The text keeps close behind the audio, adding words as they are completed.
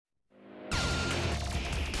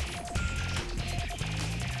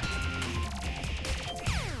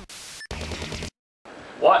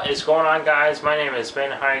What is going on, guys? My name is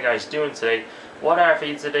Ben. How are you guys doing today? What I have for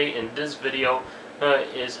you today in this video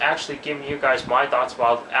is actually giving you guys my thoughts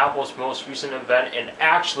about Apple's most recent event, and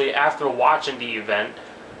actually after watching the event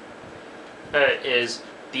is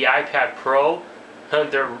the iPad Pro,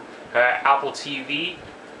 their Apple TV,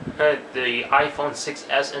 the iPhone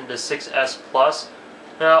 6s and the 6s Plus,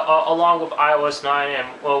 along with iOS 9 and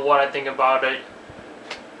what I think about it,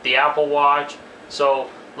 the Apple Watch. So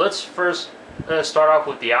let's first start off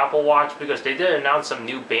with the Apple Watch, because they did announce some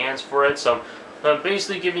new bands for it. Some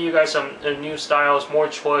basically giving you guys some new styles, more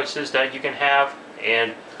choices that you can have.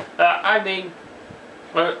 And I mean,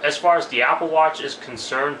 as far as the Apple Watch is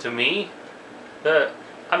concerned, to me,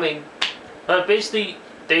 basically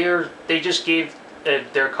they just gave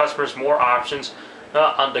their customers more options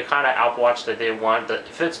on the kind of Apple Watch that they want, that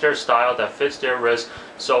fits their style, that fits their wrist.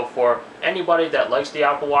 So for anybody that likes the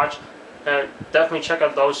Apple Watch, definitely check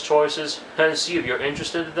out those choices and see if you're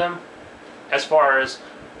interested in them. As far as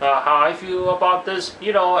how I feel about this,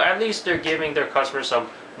 you know, at least they're giving their customers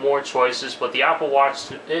some more choices. But the Apple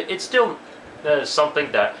Watch, it's still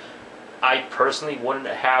something that I personally wouldn't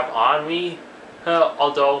have on me.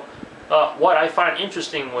 Although, what I find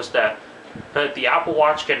interesting was that the Apple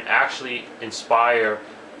Watch can actually inspire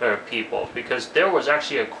people, because there was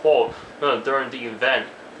actually a quote during the event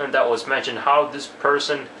that was mentioned how this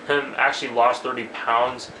person actually lost 30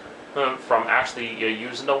 pounds from actually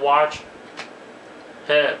using the watch,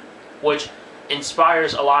 which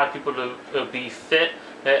inspires a lot of people to be fit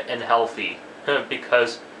and healthy.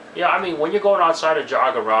 Because, yeah, I mean, when you're going outside to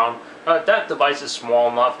jog around, that device is small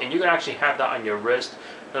enough, and you can actually have that on your wrist,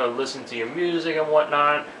 listen to your music and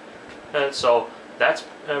whatnot. So that's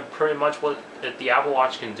pretty much what the Apple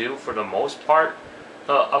Watch can do for the most part.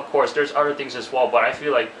 Of course, there's other things as well, but I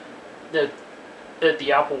feel like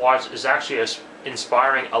the Apple Watch is actually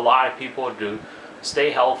inspiring a lot of people to stay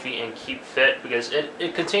healthy and keep fit, because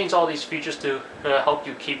it contains all these features to help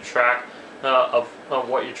you keep track of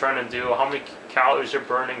what you're trying to do, how many calories you're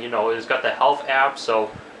burning. You know, it's got the health app,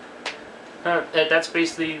 so that's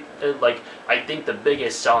basically like, I think the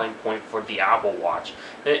biggest selling point for the Apple Watch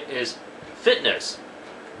is fitness.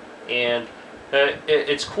 And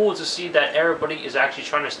it's cool to see that everybody is actually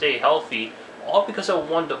trying to stay healthy, all because of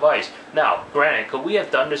one device. Now, granted, could we have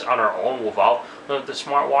done this on our own without the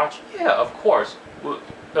smartwatch? Yeah, of course.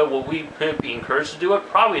 Will we be encouraged to do it?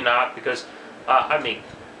 Probably not, because,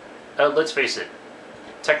 let's face it,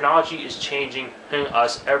 technology is changing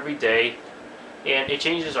us every day, and it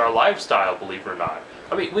changes our lifestyle, believe it or not.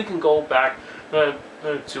 I mean, we can go back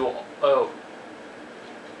to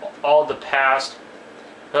all the past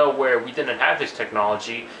where we didn't have this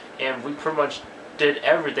technology, and we pretty much did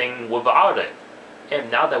everything without it. And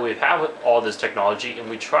now that we have all this technology and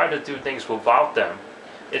we try to do things without them,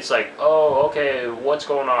 it's like, oh, okay, what's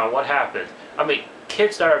going on? What happened? I mean,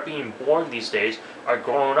 kids that are being born these days are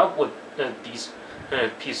growing up with these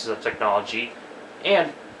pieces of technology,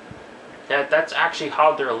 and that's actually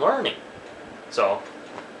how they're learning. So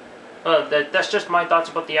that's just my thoughts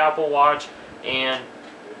about the Apple Watch, and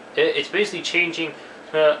it's basically changing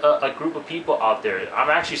a group of people out there. I'm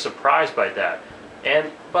actually surprised by that.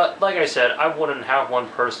 But like I said, I wouldn't have one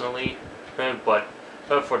personally, but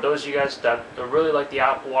for those of you guys that really like the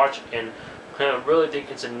Apple Watch and really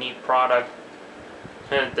think it's a neat product,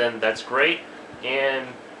 then that's great. And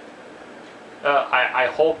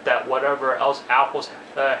I hope that whatever else Apple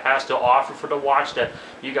has to offer for the watch, that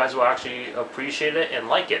you guys will actually appreciate it and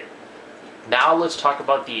like it. Now let's talk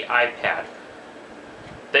about the iPad.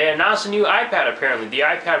 They announced a new iPad, apparently, the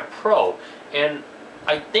iPad Pro, and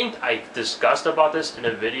I think I discussed about this in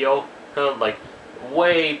a video like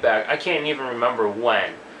way back. I can't even remember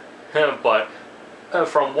when, but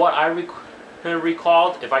from what I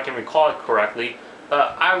recalled, if I can recall it correctly,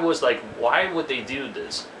 I was like, why would they do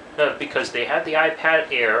this? Because they had the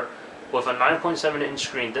iPad Air with a 9.7-inch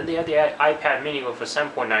screen, then they had the iPad Mini with a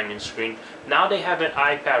 7.9-inch screen. Now they have an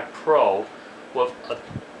iPad Pro with a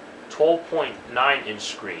 12.9-inch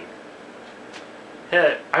screen.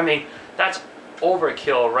 I mean, that's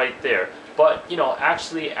overkill right there. But, you know,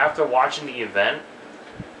 actually, after watching the event,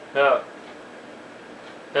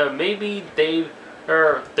 maybe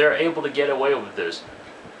they're able to get away with this,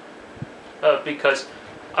 because,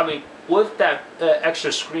 I mean, with that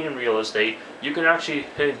extra screen real estate, you can actually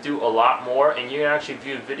do a lot more, and you can actually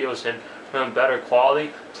view videos in better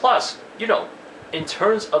quality. Plus, you know, in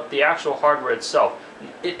terms of the actual hardware itself,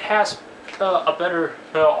 it has a better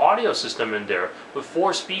audio system in there. With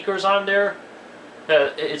 4 speakers on there,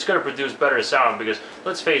 it's going to produce better sound, because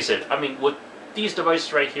let's face it, I mean, with these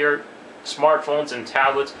devices right here, smartphones and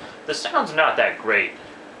tablets, the sound's not that great.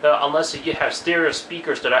 unless you have stereo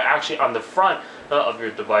speakers that are actually on the front of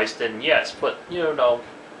your device, then yes. But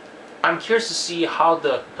I'm curious to see how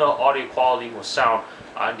the audio quality will sound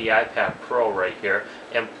on the iPad Pro right here.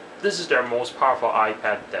 And this is their most powerful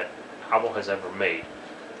iPad that Apple has ever made,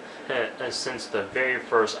 and since the very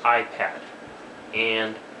first iPad.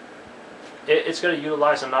 And it's going to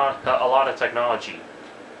utilize a lot of technology.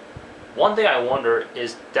 One thing I wonder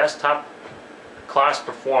is desktop class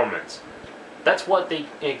performance. That's what they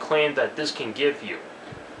claim that this can give you.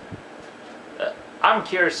 I'm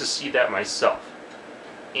curious to see that myself.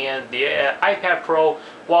 And the iPad Pro,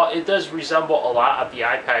 while it does resemble a lot of the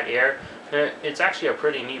iPad Air, it's actually a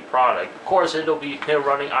pretty neat product. Of course, it'll be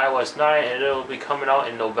running iOS 9 and it'll be coming out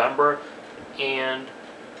in November. And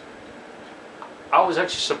I was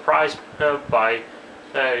actually surprised by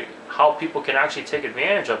how people can actually take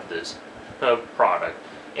advantage of this product.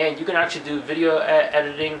 And you can actually do video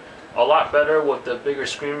editing a lot better with the bigger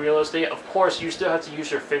screen real estate. Of course, you still have to use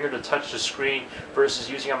your finger to touch the screen versus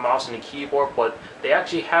using a mouse and a keyboard, but they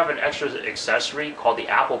actually have an extra accessory called the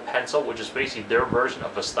Apple Pencil, which is basically their version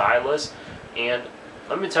of a stylus. And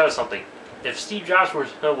let me tell you something, if Steve Jobs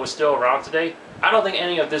was still around today, I don't think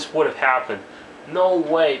any of this would have happened. No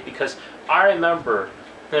way, because I remember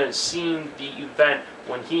seeing the event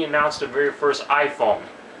when he announced the very first iPhone.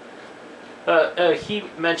 He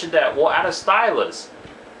mentioned that, well, add a stylus.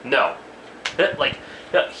 No.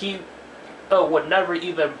 He would never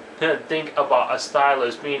even think about a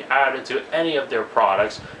stylus being added to any of their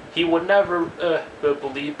products. He would never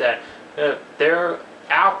believe that their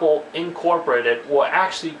Apple Incorporated will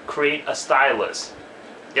actually create a stylus.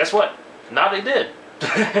 Guess what? Now they did.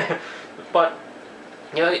 But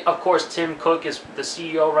of course, Tim Cook is the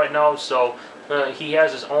CEO right now, so he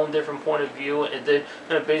has his own different point of view, and then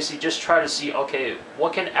basically just try to see, okay,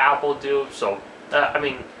 what can Apple do? So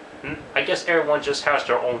I guess everyone just has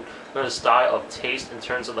their own style of taste in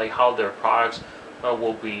terms of like how their products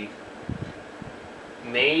will be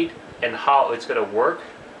made and how it's going to work.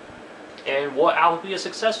 And will Apple be a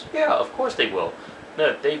success? Yeah, of course they will.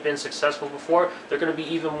 They've been successful before. They're going to be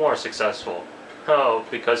even more successful.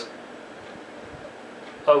 Because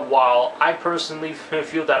while I personally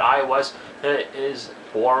feel that iOS is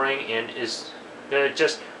boring and is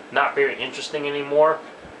just not very interesting anymore,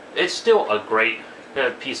 it's still a great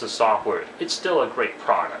piece of software. It's still a great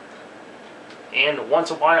product. And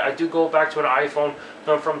once in a while, I do go back to an iPhone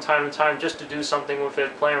from time to time just to do something with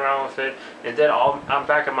it, play around with it, and then I'm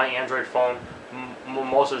back on my Android phone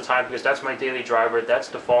most of the time because that's my daily driver. That's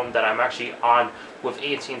the phone that I'm actually on with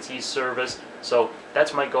AT&T service. So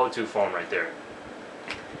that's my go-to phone right there.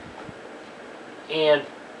 And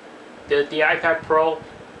the iPad Pro,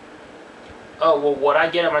 well, would I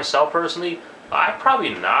get it myself personally? I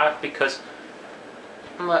probably not, because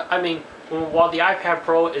while the iPad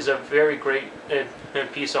Pro is a very great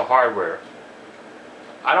piece of hardware,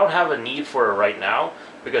 I don't have a need for it right now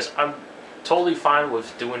because I'm totally fine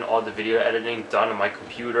with doing all the video editing done on my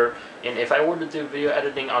computer. And if I were to do video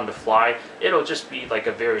editing on the fly, it'll just be like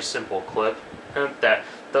a very simple clip that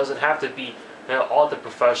doesn't have to be all the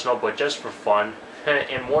professional, but just for fun.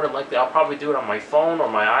 And more than likely, I'll probably do it on my phone or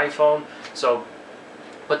my iPhone. So,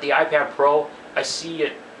 but the iPad Pro, I see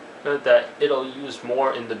it that it'll use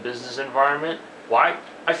more in the business environment. Why?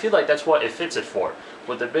 I feel like that's what it fits it for.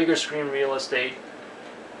 With the bigger screen real estate,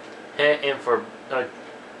 and for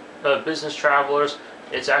business travelers,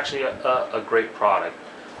 it's actually a great product.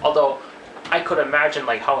 Although, I could imagine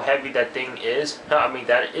like how heavy that thing is.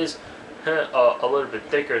 That is a little bit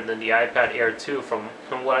thicker than the iPad Air 2 from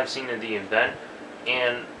what I've seen in the event.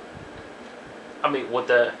 And with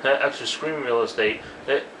the extra screen real estate,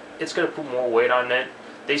 it's going to put more weight on it.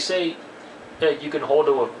 They say that you can hold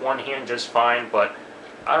it with one hand just fine, but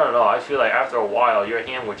I don't know. I feel like after a while, your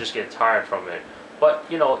hand would just get tired from it. But,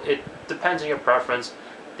 it depends on your preference.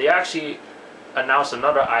 They actually announced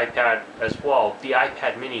another iPad as well, the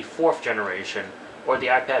iPad Mini 4th generation, or the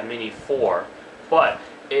iPad Mini 4. But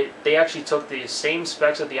they actually took the same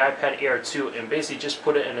specs of the iPad Air 2 and basically just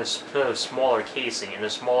put it in a smaller casing, in a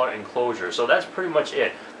smaller enclosure. So that's pretty much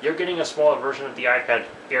it. You're getting a smaller version of the iPad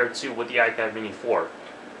Air 2 with the iPad Mini 4.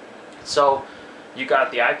 So you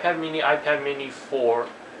got the iPad Mini, iPad Mini 4,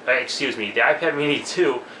 the iPad Mini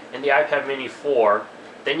 2 and the iPad Mini 4.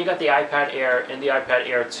 Then you got the iPad Air and the iPad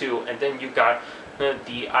Air 2, and then you got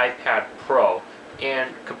the iPad Pro. And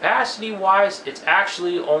capacity-wise, it's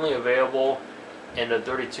actually only available in a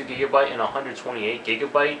 32 gigabyte and 128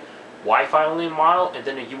 gigabyte Wi-Fi only model. And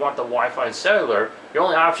then if you want the Wi-Fi and cellular, your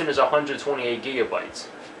only option is 128 gigabytes.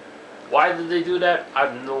 Why did they do that? I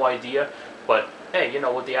have no idea. But hey,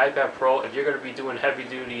 with the iPad Pro, if you're going to be doing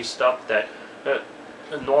heavy-duty stuff that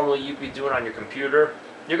normally you'd be doing on your computer,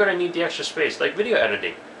 you're going to need the extra space, like video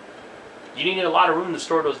editing. You need a lot of room to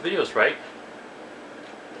store those videos, right?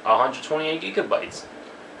 128 gigabytes.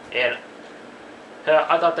 And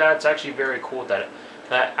I thought that's actually very cool that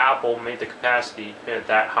Apple made the capacity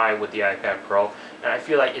that high with the iPad Pro, and I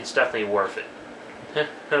feel like it's definitely worth it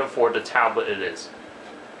for the tablet it is.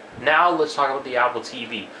 Now let's talk about the Apple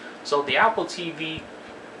TV. So the Apple TV,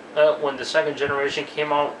 when the second generation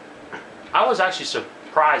came out, I was actually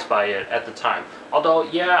surprised by it at the time. Although,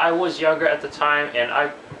 yeah, I was younger at the time, and I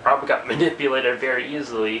probably got manipulated very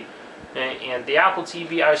easily. And the Apple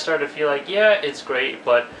TV, I started to feel like, yeah, it's great,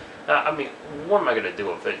 but I mean, what am I going to do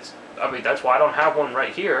with it? I mean, that's why I don't have one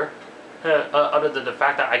right here, other than the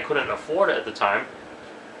fact that I couldn't afford it at the time.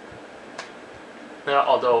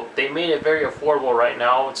 Although they made it very affordable right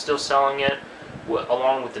now, it's still selling it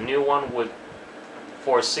along with the new one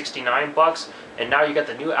for 69 bucks. And now you got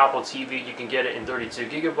the new Apple TV, you can get it in 32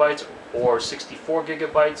 gigabytes or 64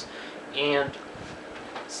 gigabytes. And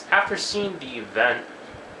after seeing the event,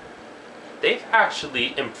 they've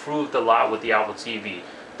actually improved a lot with the Apple TV.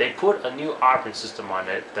 They put a new operating system on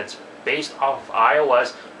it that's based off of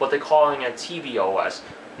iOS, but they're calling it tvOS.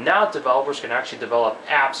 Now developers can actually develop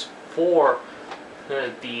apps for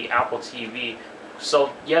the Apple TV.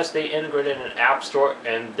 So yes, they integrated an app store,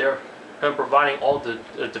 and they're providing all the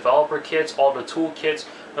developer kits, all the tool kits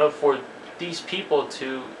for these people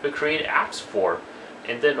to create apps for.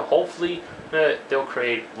 And then hopefully they'll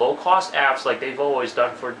create low-cost apps like they've always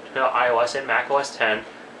done for iOS and macOS 10,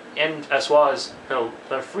 and as well as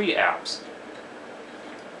free apps.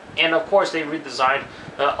 And of course they redesigned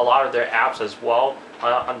a lot of their apps as well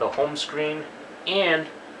on the home screen. And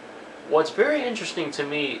what's very interesting to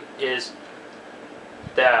me is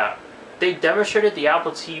that they demonstrated the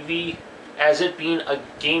Apple TV as it being a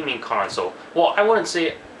gaming console. Well, I wouldn't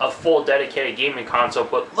say a full dedicated gaming console,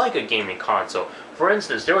 but like a gaming console. For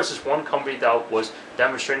instance, there was this one company that was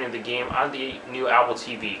demonstrating the game on the new Apple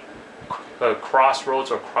TV, Crossroads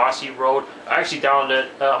or Crossy Road. I actually downloaded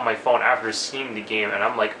it on my phone after seeing the game, and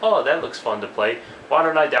I'm like, oh, that looks fun to play. Why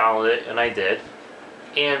don't I download it? And I did.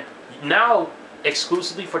 And now,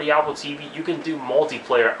 exclusively for the Apple TV, you can do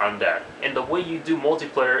multiplayer on that. And the way you do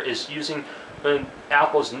multiplayer is using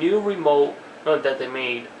Apple's new remote that they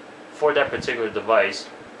made for that particular device,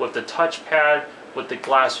 with the touchpad, with the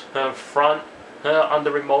glass front on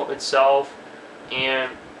the remote itself.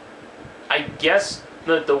 And I guess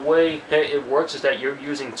the way it works is that you're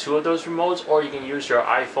using two of those remotes, or you can use your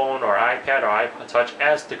iPhone or iPad or iPod Touch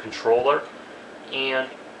as the controller. And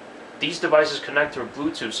these devices connect through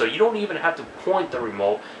Bluetooth, so you don't even have to point the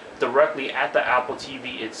remote directly at the Apple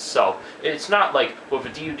TV itself. It's not like with a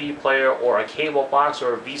DVD player or a cable box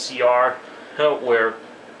or a VCR where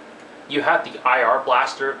you have the IR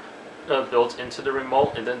blaster built into the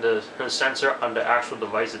remote, and then the sensor on the actual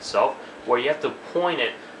device itself, where you have to point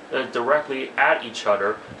it directly at each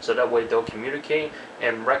other, so that way they'll communicate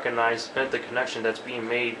and recognize the connection that's being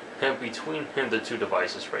made between the two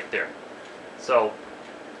devices right there. So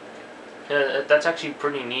that's actually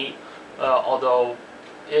pretty neat. Although,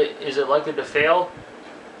 is it likely to fail?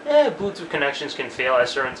 Bluetooth connections can fail at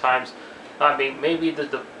certain times. I mean, maybe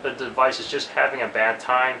the device is just having a bad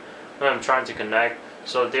time trying to connect,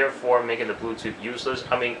 so therefore making the Bluetooth useless.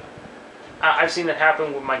 I mean, I've seen it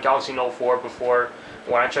happen with my Galaxy Note 4 before,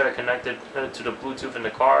 when I try to connect it to the Bluetooth in the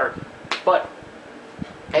car, but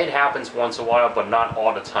it happens once in a while, but not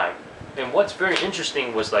all the time. And what's very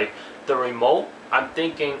interesting was, like, the remote, I'm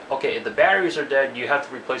thinking, okay, if the batteries are dead, you have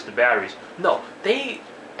to replace the batteries. No,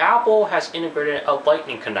 Apple has integrated a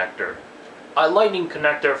lightning connector. A lightning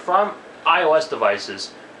connector from iOS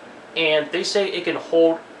devices. And they say it can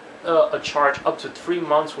hold a charge up to 3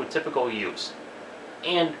 months with typical use.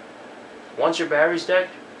 And once your battery's dead,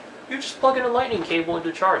 you just plug in a lightning cable in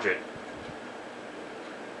to charge it.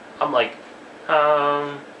 I'm like,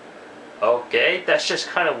 okay, that's just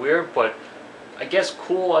kind of weird, but I guess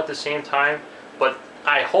cool at the same time. But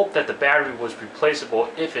I hope that the battery was replaceable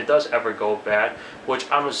if it does ever go bad, which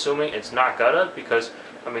I'm assuming it's not gonna, because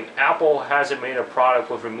I mean, Apple hasn't made a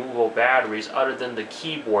product with removable batteries other than the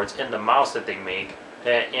keyboards and the mouse that they make,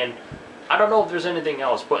 and I don't know if there's anything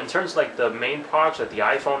else. But in terms of like the main products, like the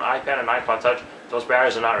iPhone, iPad, and iPod Touch, those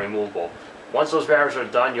batteries are not removable. Once those batteries are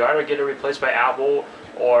done, you either get it replaced by Apple,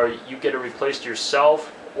 or you get it replaced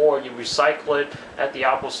yourself, or you recycle it at the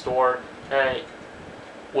Apple store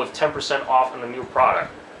with 10% off on a new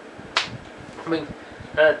product. I mean,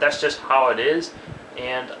 that's just how it is,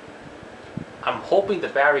 and I'm hoping the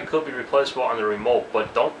battery could be replaceable on the remote,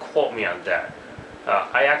 but don't quote me on that.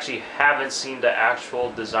 I actually haven't seen the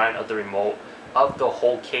actual design of the remote of the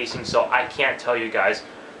whole casing, so I can't tell you guys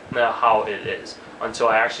how it is until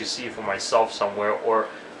I actually see it for myself somewhere, or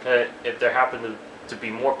if there happen to be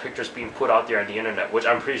more pictures being put out there on the internet, which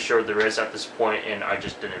I'm pretty sure there is at this point, and I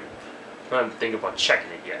just didn't think about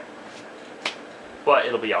checking it yet. But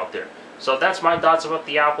it'll be out there. So that's my thoughts about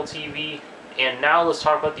the Apple TV. And now let's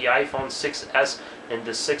talk about the iPhone 6s and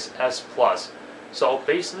the 6s Plus. So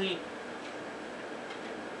basically,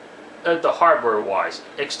 the hardware-wise,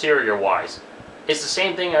 exterior-wise, it's the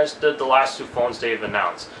same thing as the last two phones they've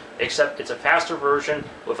announced, except it's a faster version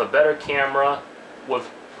with a better camera, with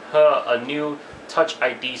a new Touch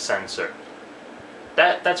ID sensor.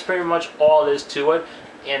 That's pretty much all there is to it.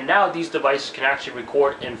 And now these devices can actually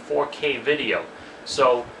record in 4K video.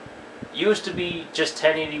 So used to be just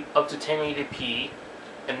 1080 up to 1080p,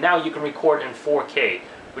 and now you can record in 4K,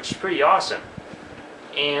 which is pretty awesome.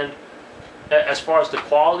 And as far as the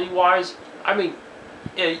quality wise, I mean,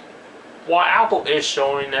 while Apple is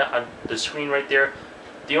showing that on the screen right there,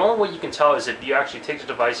 the only way you can tell is if you actually take the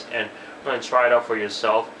device and try it out for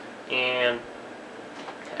yourself. And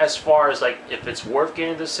as far as like if it's worth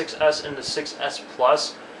getting the 6s and the 6s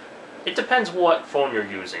Plus, it depends what phone you're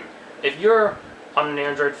using. If you're on an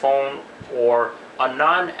Android phone or a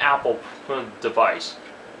non-Apple device,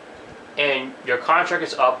 and your contract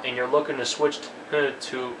is up and you're looking to switch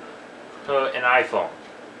to an iPhone,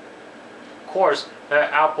 of course,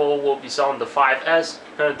 Apple will be selling the 5s,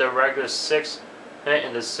 the regular 6,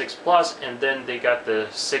 and the 6 Plus, and then they got the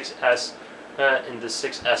 6s and the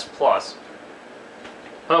 6s Plus.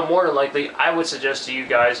 More than likely, I would suggest to you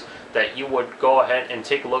guys that you would go ahead and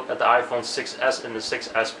take a look at the iPhone 6s and the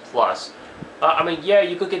 6s Plus. I mean, yeah,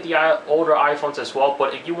 you could get the older iPhones as well,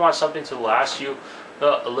 but if you want something to last you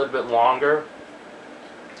a little bit longer,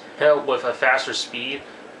 with a faster speed,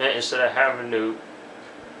 instead of having to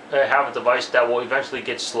have a device that will eventually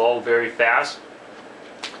get slow very fast,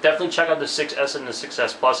 definitely check out the 6s and the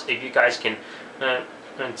 6s Plus if you guys can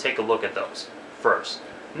take a look at those first.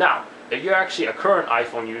 Now, if you're actually a current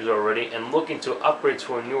iPhone user already and looking to upgrade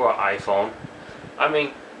to a newer iPhone, I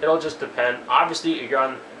mean, it'll just depend. Obviously, if you're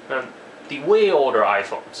on the way older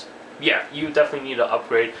iPhones, yeah, you definitely need to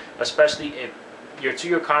upgrade, especially if your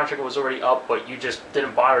 2-year contract was already up, but you just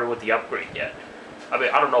didn't bother with the upgrade yet. I mean,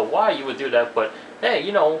 I don't know why you would do that, but hey,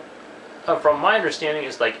 you know, from my understanding,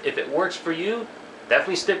 is like if it works for you,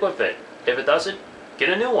 definitely stick with it. If it doesn't, get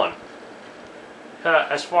a new one.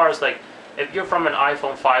 As far as like, if you're from an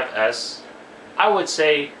iPhone 5s, I would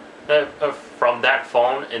say from that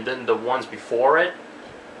phone and then the ones before it,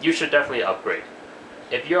 you should definitely upgrade.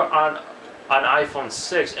 If you're on an iPhone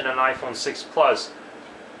 6 and an iPhone 6 Plus,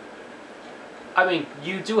 I mean,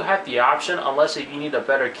 you do have the option, unless if you need a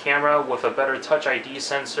better camera with a better Touch ID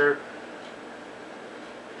sensor,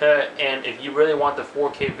 and if you really want the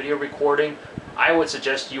 4K video recording, I would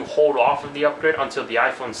suggest you hold off of the upgrade until the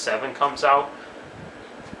iPhone 7 comes out.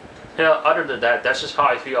 Other than that, that's just how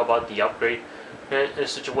I feel about the upgrade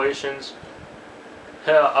situations.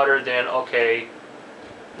 Other than, okay,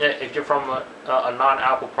 if you're from a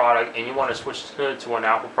non-Apple product and you want to switch to an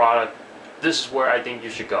Apple product, this is where I think you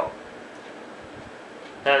should go.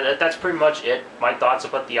 That's pretty much it. My thoughts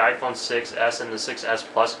about the iPhone 6s and the 6s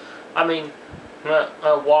Plus. I mean,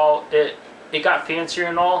 while it got fancier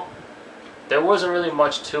and all, there wasn't really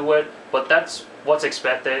much to it, but that's what's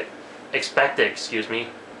expected, excuse me,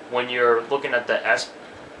 when you're looking at the S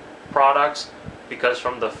products, because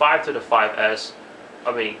from the 5 to the 5s,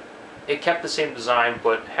 I mean, it kept the same design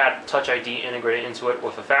but had Touch ID integrated into it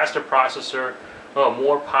with a faster processor,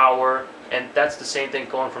 more power, and that's the same thing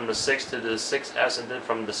going from the 6 to the 6s and then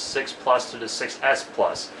from the 6 Plus to the 6s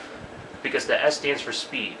Plus, because the S stands for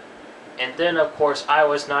speed. And then of course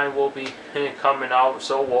iOS 9 will be coming out,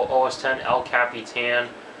 so will OS 10 El Capitan,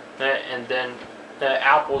 and then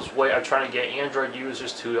Apple's way of trying to get Android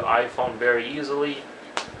users to iPhone very easily.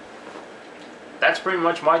 That's pretty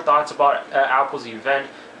much my thoughts about Apple's event,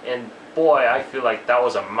 and boy, I feel like that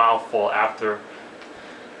was a mouthful after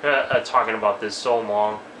talking about this so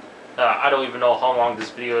long. I don't even know how long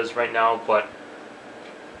this video is right now, but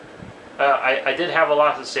I did have a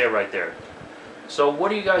lot to say right there. So what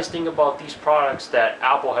do you guys think about these products that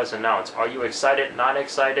Apple has announced? Are you excited, not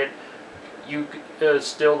excited? You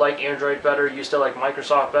still like Android better? You still like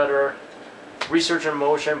Microsoft better? Research in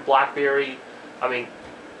Motion, BlackBerry? I mean,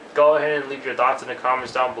 go ahead and leave your thoughts in the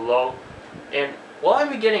comments down below. And will I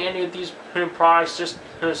be getting any of these products, just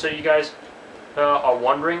so you guys are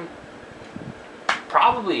wondering?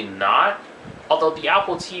 Probably not. Although the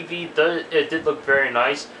Apple TV did look very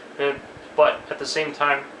nice, but at the same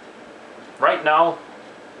time, right now,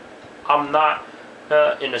 I'm not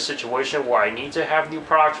in a situation where I need to have new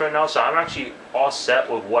products right now, so I'm actually all set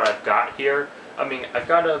with what I've got here. I mean, I've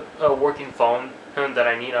got a working phone that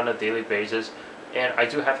I need on a daily basis, and I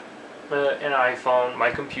do have an iPhone, my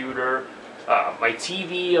computer, my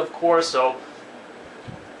TV, of course, so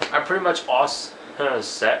I'm pretty much all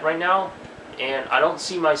set right now, and I don't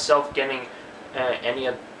see myself getting any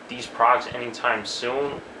of these products anytime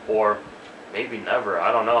soon, or maybe never,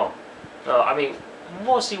 I don't know. I mean,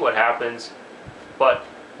 we'll see what happens, but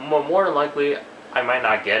more than likely, I might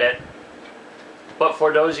not get it. But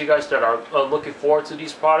for those of you guys that are looking forward to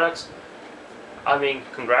these products, I mean,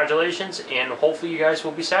 congratulations, and hopefully you guys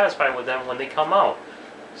will be satisfied with them when they come out.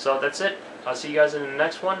 So that's it. I'll see you guys in the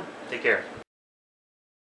next one. Take care.